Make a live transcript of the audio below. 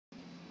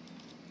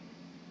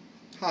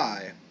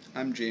Hi,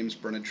 I'm James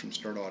Brunage from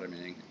Start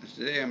Automating, and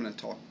today I'm going to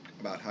talk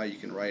about how you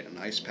can write an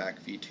IsePack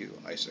v2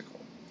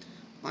 Icicle.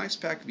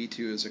 IsePack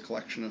v2 is a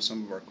collection of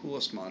some of our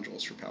coolest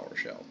modules for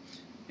PowerShell.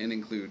 It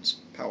includes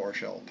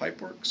PowerShell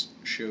Pipeworks,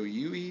 Show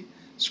UI,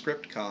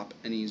 Script Cop,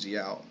 and Easy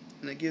Out,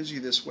 and it gives you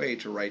this way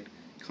to write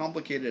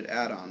complicated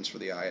add-ons for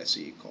the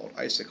ISE called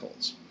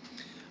Icicles.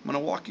 I'm going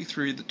to walk you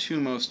through the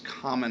two most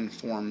common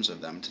forms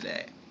of them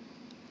today.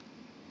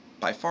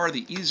 By far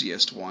the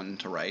easiest one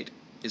to write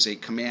is a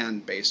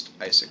command-based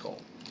icicle,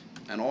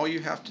 and all you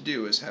have to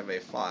do is have a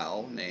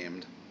file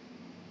named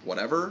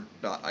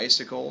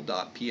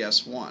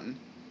whatever.icicle.ps1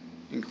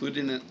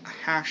 including a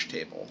hash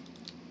table.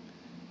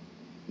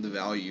 The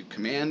value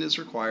command is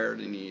required,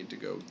 and you need to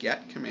go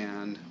get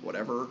command,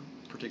 whatever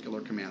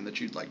particular command that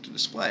you'd like to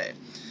display.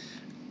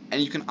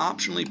 And you can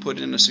optionally put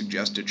in a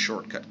suggested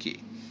shortcut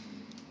key.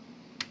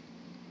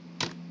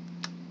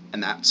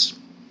 And that's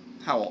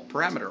how add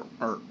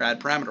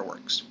parameter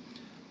works.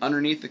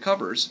 Underneath the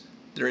covers,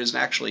 there is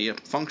actually a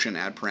function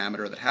add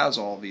parameter that has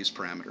all of these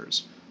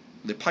parameters.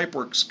 The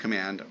Pipeworks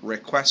command,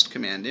 request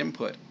command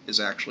input, is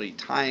actually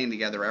tying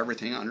together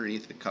everything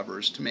underneath the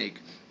covers to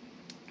make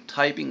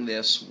typing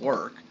this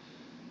work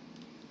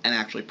and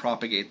actually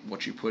propagate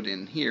what you put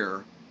in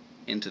here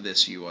into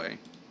this UI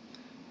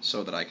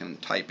so that I can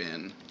type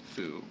in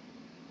foo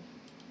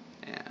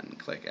and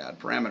click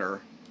add parameter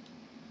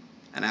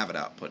and have it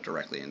output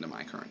directly into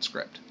my current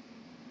script.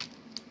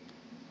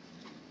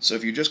 So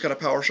if you just got a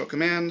PowerShell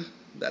command,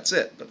 that's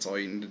it. That's all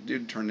you need to do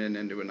to turn it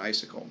into an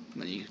icicle.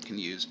 And then you can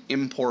use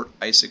import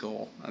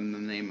icicle and the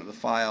name of the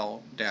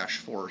file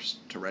 -force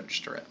to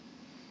register it.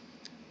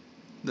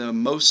 The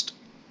most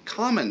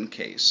common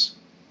case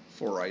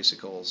for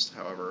icicles,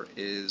 however,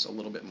 is a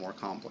little bit more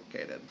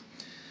complicated.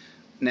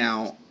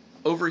 Now,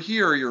 over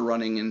here you're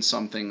running in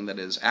something that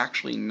is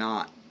actually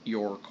not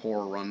your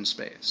core run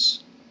space.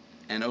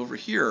 And over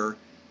here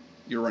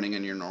you're running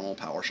in your normal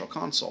PowerShell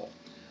console.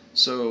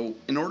 So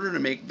in order to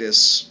make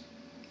this,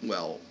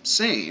 well,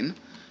 sane,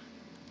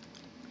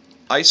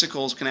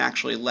 Icicles can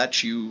actually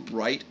let you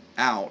write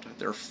out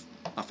their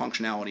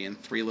functionality in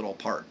three little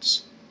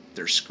parts: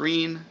 their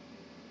screen,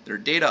 their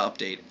data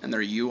update, and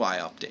their UI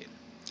update.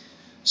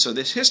 So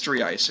this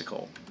history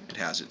icicle, it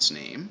has its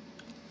name.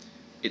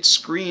 Its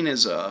screen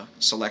is a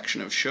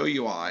selection of show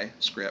UI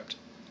script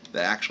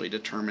that actually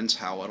determines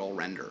how it'll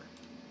render.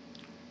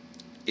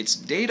 Its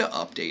data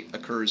update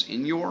occurs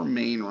in your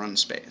main run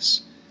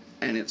space,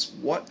 and it's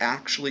what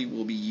actually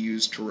will be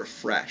used to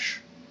refresh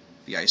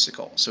the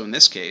icicle. So in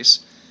this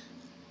case,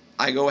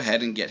 I go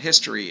ahead and get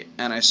history,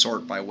 and I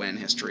sort by when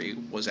history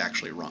was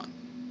actually run.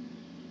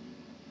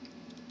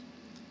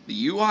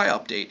 The UI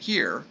update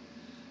here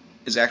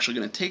is actually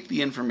going to take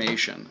the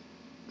information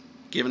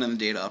given in the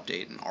data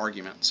update and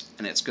arguments,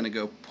 and it's going to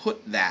go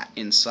put that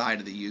inside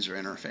of the user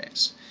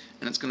interface.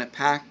 And it's going to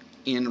pack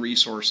in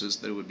resources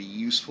that would be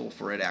useful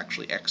for it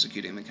actually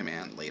executing the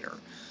command later.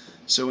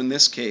 So in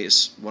this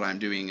case, what I'm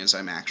doing is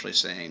I'm actually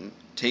saying,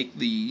 take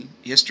the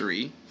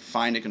history,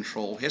 find a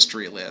control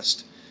history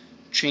list,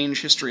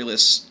 change history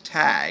list's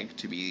tag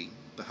to be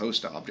the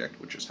host object,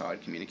 which is how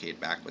I'd communicate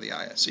back with the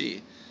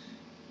ISE,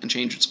 and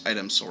change its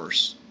item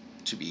source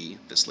to be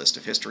this list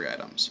of history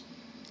items.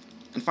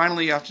 And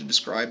finally, you have to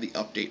describe the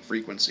update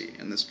frequency.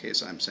 In this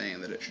case, I'm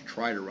saying that it should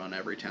try to run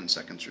every 10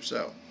 seconds or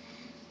so.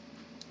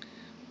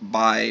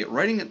 By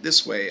writing it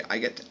this way, I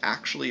get to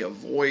actually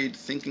avoid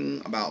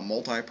thinking about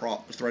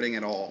multi-threading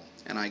at all,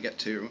 and I get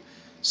to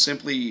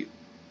simply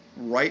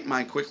write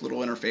my quick little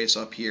interface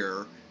up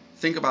here,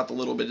 think about the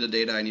little bit of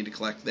data I need to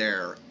collect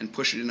there, and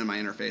push it into my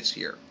interface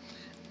here.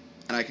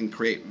 And I can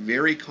create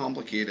very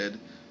complicated,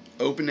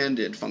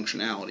 open-ended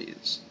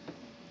functionalities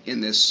in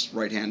this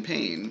right-hand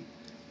pane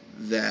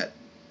that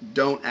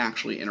don't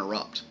actually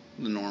interrupt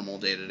the normal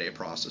day-to-day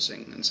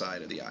processing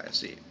inside of the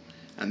ISE.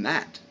 And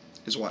that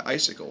is why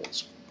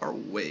Icicles are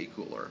way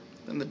cooler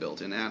than the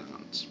built-in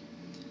add-ons.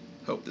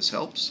 Hope this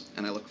helps,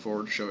 and I look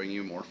forward to showing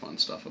you more fun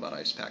stuff about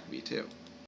IsePack v2.